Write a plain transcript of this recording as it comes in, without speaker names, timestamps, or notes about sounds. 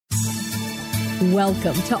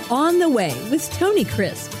Welcome to On the Way with Tony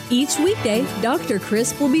Crisp. Each weekday, Dr.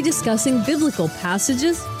 Crisp will be discussing biblical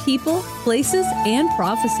passages, people, places, and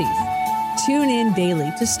prophecies. Tune in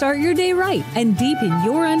daily to start your day right and deepen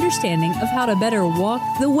your understanding of how to better walk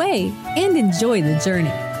the way and enjoy the journey.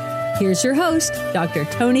 Here's your host, Dr.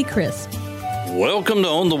 Tony Crisp. Welcome to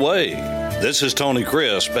On the Way. This is Tony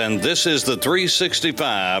Crisp, and this is the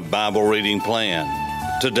 365 Bible Reading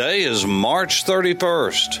Plan. Today is March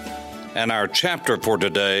 31st. And our chapter for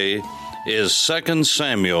today is 2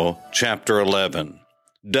 Samuel chapter 11.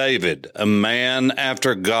 David, a man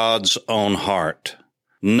after God's own heart.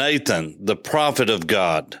 Nathan, the prophet of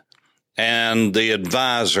God, and the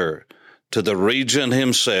advisor to the regent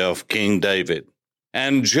himself, King David.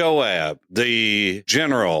 And Joab, the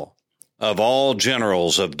general of all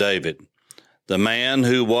generals of David, the man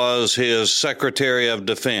who was his secretary of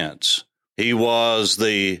defense. He was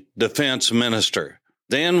the defense minister.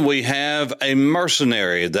 Then we have a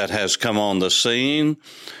mercenary that has come on the scene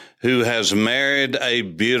who has married a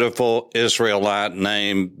beautiful Israelite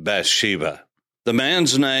named Bathsheba. The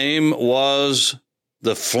man's name was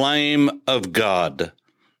the flame of God,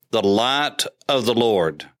 the light of the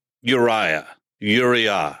Lord, Uriah,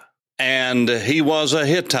 and he was a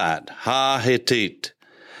Hittite, Ha-Hittite.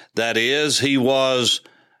 That is, he was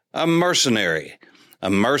a mercenary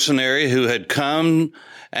who had come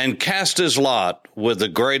and cast his lot with the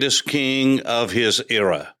greatest king of his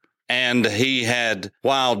era. And he had,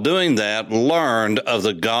 while doing that, learned of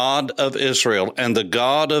the God of Israel and the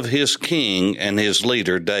God of his king and his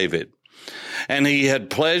leader, David. And he had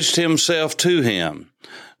pledged himself to him.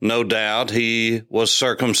 No doubt he was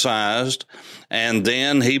circumcised, and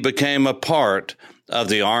then he became a part of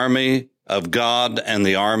the army of God and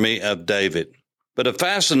the army of David. But a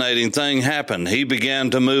fascinating thing happened. He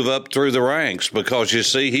began to move up through the ranks because, you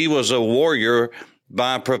see, he was a warrior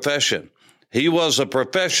by profession. He was a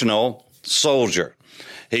professional soldier.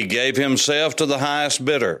 He gave himself to the highest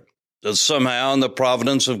bidder. Somehow, in the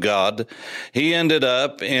providence of God, he ended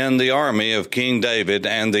up in the army of King David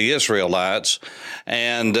and the Israelites,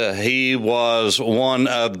 and he was one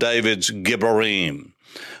of David's Gibborim,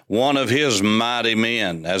 one of his mighty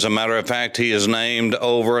men. As a matter of fact, he is named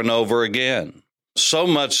over and over again. So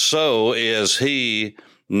much so is he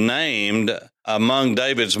named among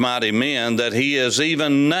David's mighty men that he is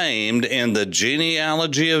even named in the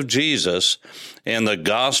genealogy of Jesus in the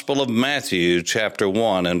Gospel of Matthew, chapter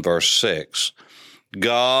 1 and verse 6.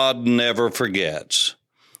 God never forgets.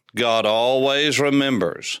 God always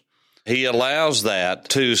remembers. He allows that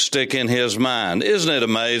to stick in his mind. Isn't it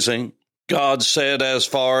amazing? God said, as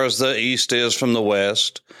far as the east is from the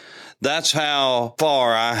west, that's how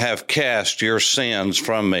far I have cast your sins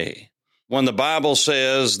from me. When the Bible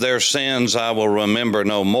says their sins I will remember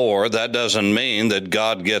no more, that doesn't mean that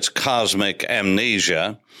God gets cosmic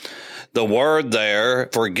amnesia. The word there,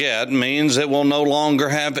 forget, means it will no longer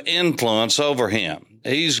have influence over him.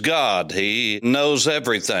 He's God. He knows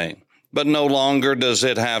everything. But no longer does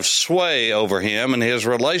it have sway over him and his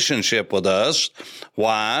relationship with us.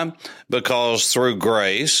 Why? Because through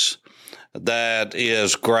grace, that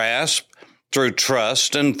is grasped through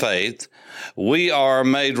trust and faith, we are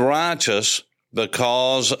made righteous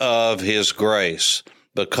because of his grace,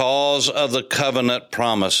 because of the covenant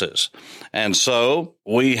promises. And so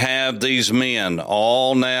we have these men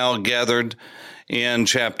all now gathered in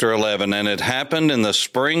chapter 11, and it happened in the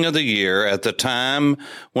spring of the year at the time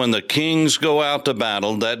when the kings go out to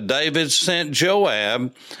battle that David sent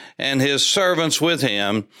Joab and his servants with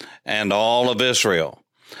him and all of Israel.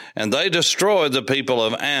 And they destroyed the people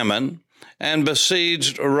of Ammon and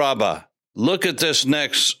besieged Rabbah. Look at this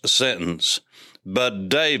next sentence. But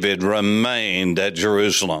David remained at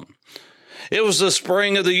Jerusalem. It was the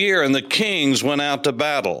spring of the year, and the kings went out to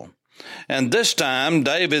battle. And this time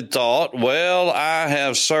David thought, well, I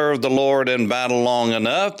have served the Lord in battle long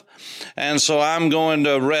enough, and so I'm going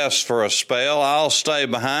to rest for a spell. I'll stay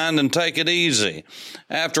behind and take it easy.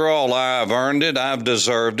 After all, I've earned it. I've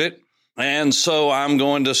deserved it. And so I'm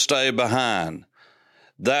going to stay behind.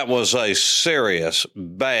 That was a serious,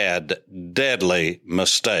 bad, deadly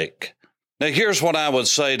mistake. Now, here's what I would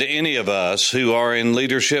say to any of us who are in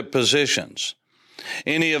leadership positions.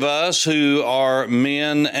 Any of us who are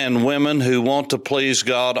men and women who want to please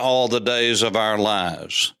God all the days of our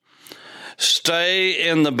lives. Stay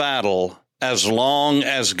in the battle as long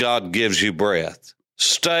as God gives you breath.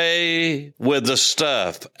 Stay with the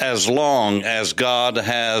stuff as long as God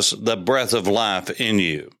has the breath of life in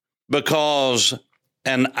you, because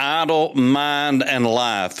an idle mind and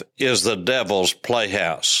life is the devil's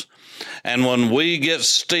playhouse. And when we get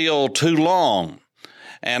still too long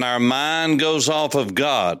and our mind goes off of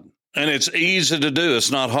God, And it's easy to do.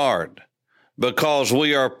 It's not hard, because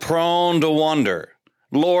we are prone to wonder.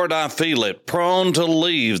 Lord, I feel it, prone to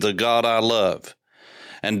leave the God I love.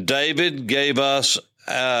 And David gave us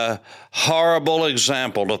a horrible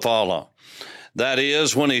example to follow. That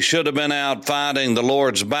is, when he should have been out fighting the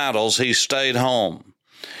Lord's battles, he stayed home.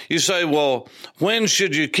 You say, well, when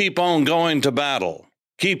should you keep on going to battle?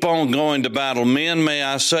 Keep on going to battle. Men, may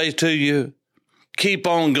I say to you, keep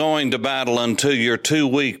on going to battle until you're too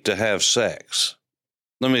weak to have sex.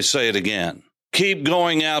 Let me say it again. Keep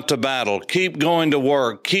going out to battle. Keep going to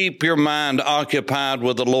work. Keep your mind occupied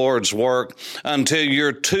with the Lord's work until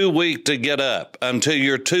you're too weak to get up, until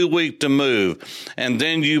you're too weak to move. And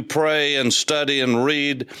then you pray and study and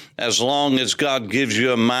read as long as God gives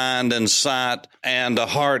you a mind and sight and a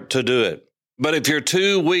heart to do it. But if you're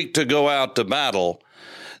too weak to go out to battle,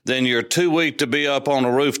 then you're too weak to be up on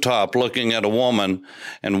a rooftop looking at a woman.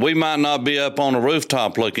 And we might not be up on a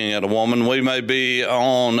rooftop looking at a woman. We may be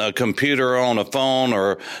on a computer, on a phone,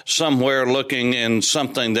 or somewhere looking in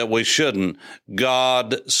something that we shouldn't.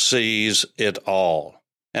 God sees it all.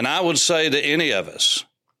 And I would say to any of us,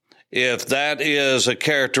 if that is a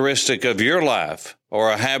characteristic of your life or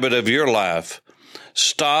a habit of your life,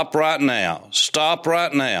 stop right now. Stop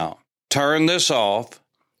right now. Turn this off.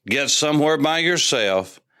 Get somewhere by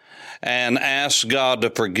yourself and ask God to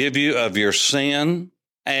forgive you of your sin,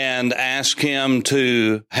 and ask Him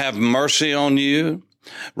to have mercy on you.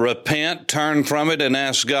 Repent, turn from it, and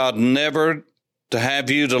ask God never to have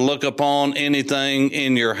you to look upon anything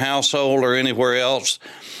in your household or anywhere else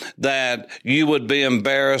that you would be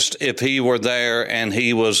embarrassed if He were there and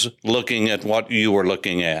He was looking at what you were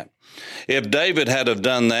looking at. If David had have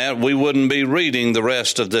done that, we wouldn't be reading the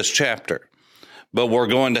rest of this chapter, but we're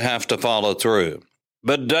going to have to follow through.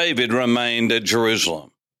 But David remained at Jerusalem.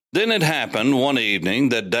 Then it happened one evening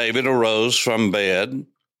that David arose from bed,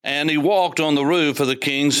 and he walked on the roof of the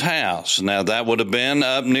king's house. Now, that would have been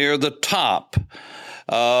up near the top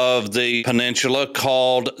of the peninsula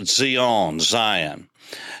called Zion.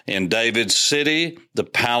 In David's city, the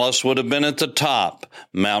palace would have been at the top.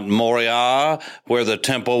 Mount Moriah, where the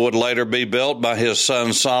temple would later be built by his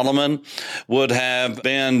son Solomon, would have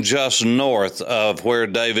been just north of where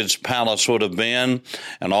David's palace would have been,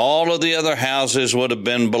 and all of the other houses would have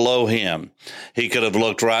been below him. He could have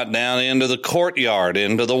looked right down into the courtyard,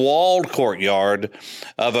 into the walled courtyard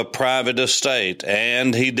of a private estate,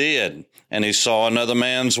 and he did, and he saw another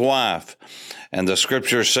man's wife. And the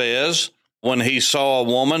scripture says, when he saw a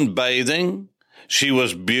woman bathing, she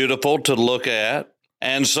was beautiful to look at.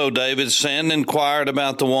 And so David sent and inquired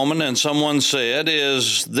about the woman, and someone said,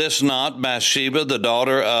 is this not Bathsheba, the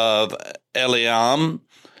daughter of Eliam,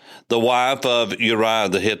 the wife of Uriah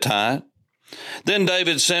the Hittite? Then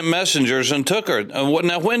David sent messengers and took her.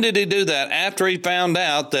 Now, when did he do that? After he found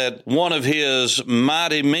out that one of his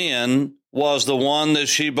mighty men was the one that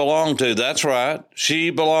she belonged to. That's right. She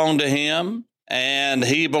belonged to him, and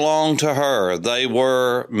he belonged to her. They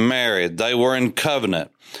were married. They were in covenant.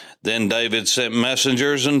 Then David sent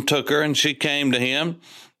messengers and took her, and she came to him,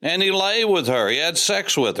 and he lay with her. He had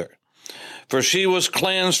sex with her, for she was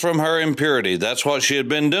cleansed from her impurity. That's what she had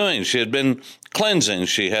been doing. She had been cleansing.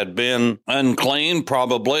 She had been unclean,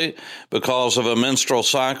 probably because of a menstrual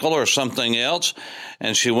cycle or something else.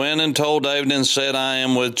 And she went and told David and said, I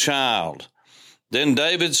am with child. Then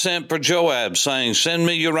David sent for Joab, saying, send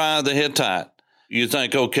me Uriah the Hittite. You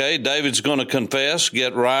think, okay, David's going to confess,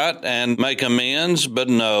 get right, and make amends. But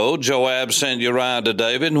no, Joab sent Uriah to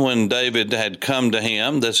David. When David had come to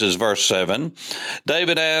him, this is verse 7,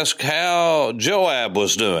 David asked how Joab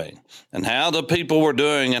was doing, and how the people were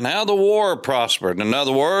doing, and how the war prospered. In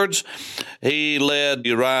other words, he led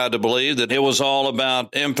Uriah to believe that it was all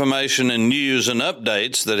about information and news and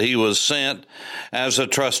updates, that he was sent as a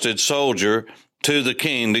trusted soldier to the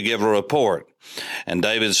king to give a report. And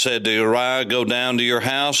David said to Uriah, go down to your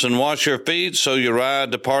house and wash your feet. So Uriah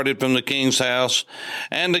departed from the king's house,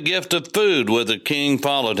 and a gift of food with the king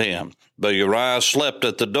followed him. But Uriah slept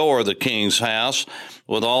at the door of the king's house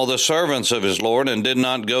with all the servants of his lord, and did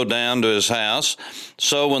not go down to his house.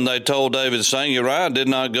 So when they told David, saying, Uriah did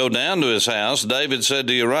not go down to his house, David said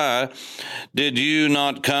to Uriah, did you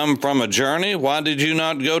not come from a journey? Why did you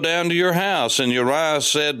not go down to your house? And Uriah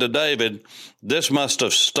said to David, this must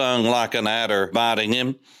have stung like an adder biting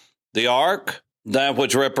him. The ark, that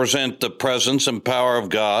which represents the presence and power of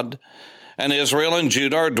God, and Israel and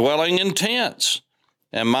Judah are dwelling in tents.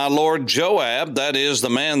 And my lord Joab, that is the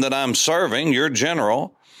man that I'm serving, your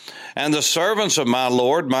general, and the servants of my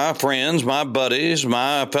lord, my friends, my buddies,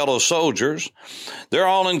 my fellow soldiers, they're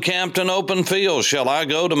all encamped in open fields. Shall I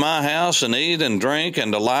go to my house and eat and drink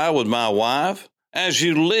and to lie with my wife? as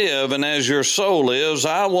you live and as your soul lives,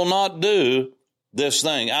 I will not do this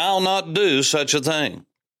thing. I'll not do such a thing.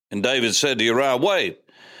 And David said to Uriah, wait,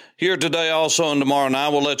 here today also and tomorrow, and I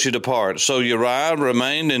will let you depart. So Uriah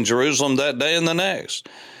remained in Jerusalem that day and the next.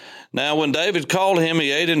 Now when David called him,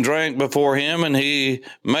 he ate and drank before him, and he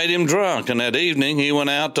made him drunk. And at evening he went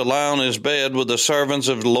out to lie on his bed with the servants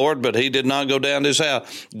of the Lord, but he did not go down to his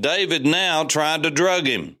house. David now tried to drug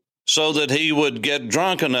him so that he would get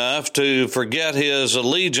drunk enough to forget his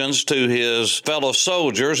allegiance to his fellow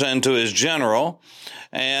soldiers and to his general.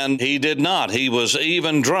 And he did not. He was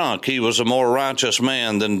even drunk. He was a more righteous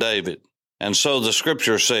man than David. And so the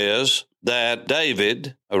scripture says that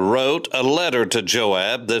David wrote a letter to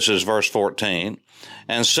Joab, this is verse 14,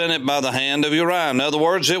 and sent it by the hand of Uriah. In other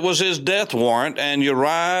words, it was his death warrant, and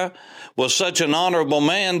Uriah was such an honorable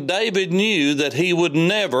man, David knew that he would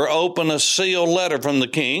never open a sealed letter from the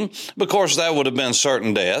king, because that would have been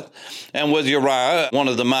certain death. And with Uriah, one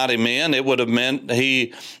of the mighty men, it would have meant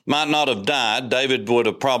he might not have died. David would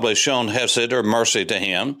have probably shown hesed or mercy to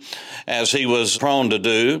him, as he was prone to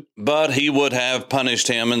do, but he would have punished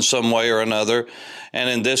him in some way or another. And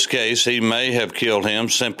in this case, he may have killed him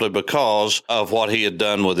simply because of what he had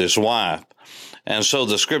done with his wife. And so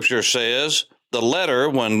the scripture says, the letter,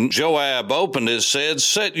 when Joab opened it, said,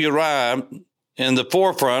 set Uriah in the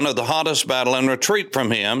forefront of the hottest battle and retreat from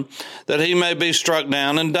him, that he may be struck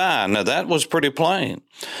down and die. Now, that was pretty plain.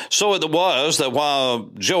 So it was that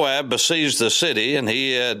while Joab besieged the city, and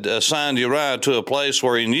he had assigned Uriah to a place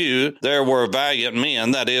where he knew there were valiant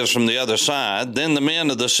men, that is, from the other side, then the men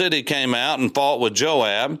of the city came out and fought with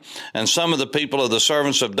Joab, and some of the people of the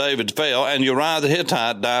servants of David fell, and Uriah the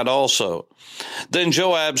Hittite died also. Then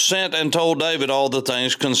Joab sent and told David all the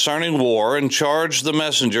things concerning war, and charged the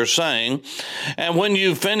messenger, saying, and when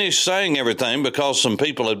you finished saying everything, because some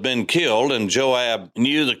people had been killed, and Joab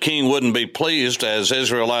knew the king wouldn't be pleased as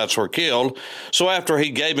Israelites were killed, so after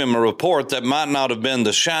he gave him a report that might not have been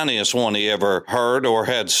the shiniest one he ever heard or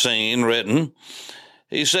had seen written,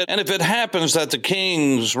 he said, and if it happens that the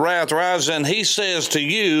king's wrath rises, and he says to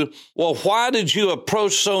you, well, why did you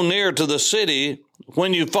approach so near to the city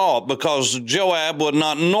when you fought? Because Joab would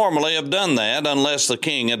not normally have done that unless the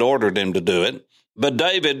king had ordered him to do it. But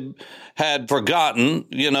David had forgotten,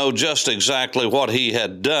 just exactly what he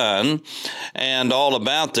had done and all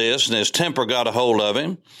about this, and his temper got a hold of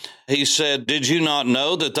him. He said, did you not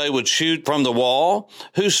know that they would shoot from the wall?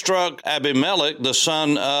 Who struck Abimelech, the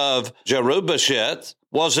son of Jerubasheth?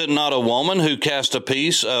 Was it not a woman who cast a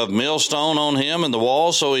piece of millstone on him in the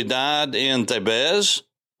wall, so he died in Thebez?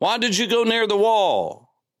 Why did you go near the wall?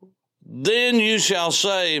 Then you shall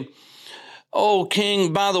say, oh,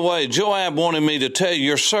 king, by the way, Joab wanted me to tell you,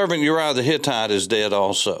 your servant Uriah the Hittite is dead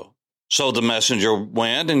also. So the messenger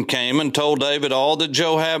went and came and told David all that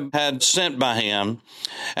Joab had sent by him.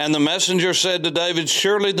 And the messenger said to David,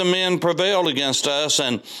 surely the men prevailed against us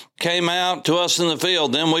and came out to us in the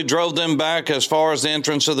field. Then we drove them back as far as the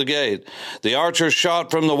entrance of the gate. The archers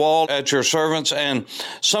shot from the wall at your servants, and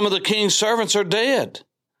some of the king's servants are dead.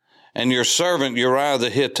 And your servant Uriah the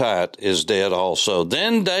Hittite is dead also.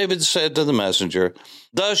 Then David said to the messenger,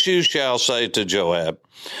 thus you shall say to Joab,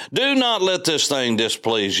 do not let this thing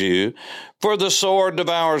displease you, for the sword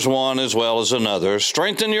devours one as well as another.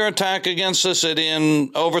 Strengthen your attack against the city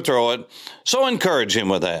and overthrow it. So encourage him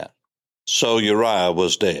with that. So Uriah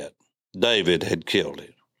was dead. David had killed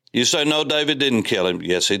him. You say, no, David didn't kill him.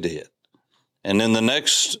 Yes, he did. And in the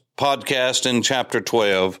next podcast in chapter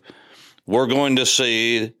 12, we're going to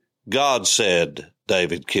see God said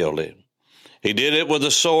David killed him. He did it with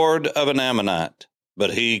the sword of an Ammonite,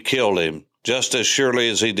 but he killed him just as surely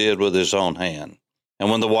as he did with his own hand. And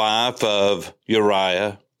when the wife of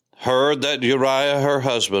Uriah heard that Uriah, her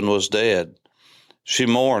husband, was dead, she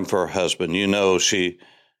mourned for her husband.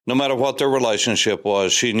 No matter what their relationship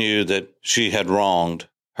was, she knew that she had wronged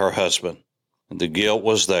her husband. And the guilt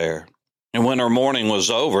was there. And when her mourning was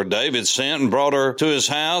over, David sent and brought her to his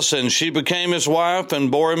house, and she became his wife and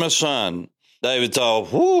bore him a son. David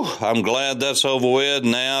thought, I'm glad that's over with.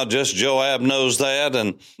 Now just Joab knows that,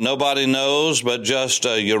 and nobody knows but just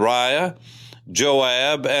Uriah,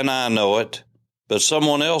 Joab, and I know it. But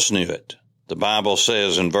someone else knew it. The Bible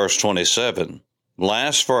says in verse 27,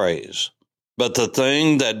 last phrase, but the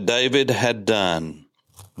thing that David had done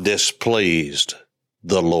displeased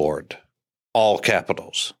the Lord. All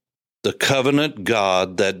capitals. The covenant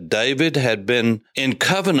God that David had been in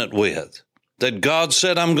covenant with, that God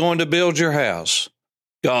said, I'm going to build your house.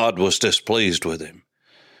 God was displeased with him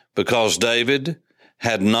because David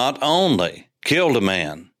had not only killed a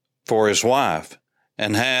man for his wife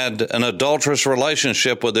and had an adulterous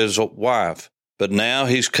relationship with his wife, but now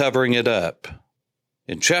he's covering it up.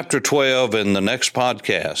 In Chapter 12, in the next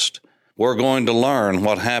podcast, we're going to learn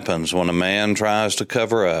what happens when a man tries to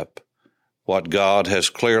cover up what God has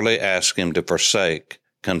clearly asked him to forsake,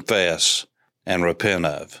 confess, and repent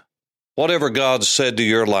of. Whatever God said to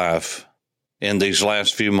your life in these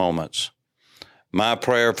last few moments, my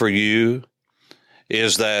prayer for you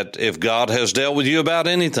is that if God has dealt with you about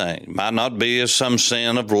anything, it might not be as some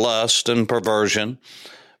sin of lust and perversion,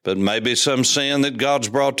 but maybe some sin that God's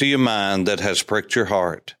brought to your mind that has pricked your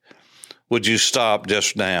heart. Would you stop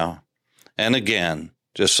just now and again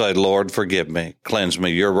just say, Lord, forgive me, cleanse me.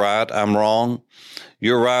 You're right, I'm wrong.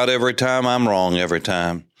 You're right every time, I'm wrong every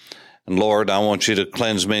time. And Lord, I want you to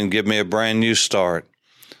cleanse me and give me a brand new start.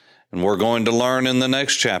 And we're going to learn in the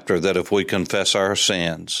next chapter that if we confess our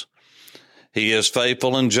sins, He is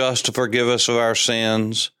faithful and just to forgive us of our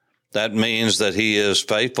sins. That means that He is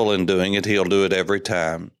faithful in doing it. He'll do it every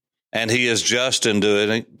time. And He is just in doing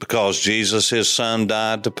it because Jesus, His Son,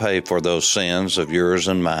 died to pay for those sins of yours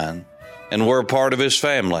and mine. And we're a part of His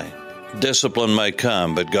family. Discipline may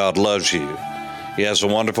come, but God loves you. He has a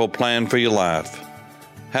wonderful plan for your life.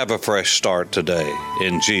 Have a fresh start today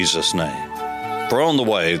in Jesus' name. For On the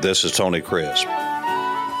Way, this is Tony Crisp.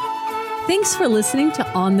 Thanks for listening to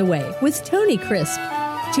On the Way with Tony Crisp.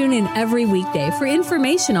 Tune in every weekday for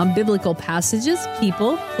information on biblical passages,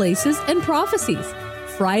 people, places, and prophecies.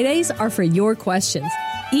 Fridays are for your questions.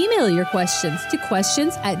 Email your questions to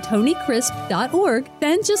questions@tonycrisp.org.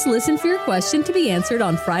 Then just listen for your question to be answered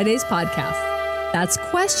on Friday's podcast. That's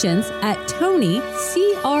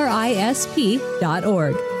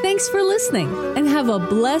questions@tonycrisp.org. Thanks for listening and have a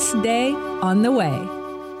blessed day on the way.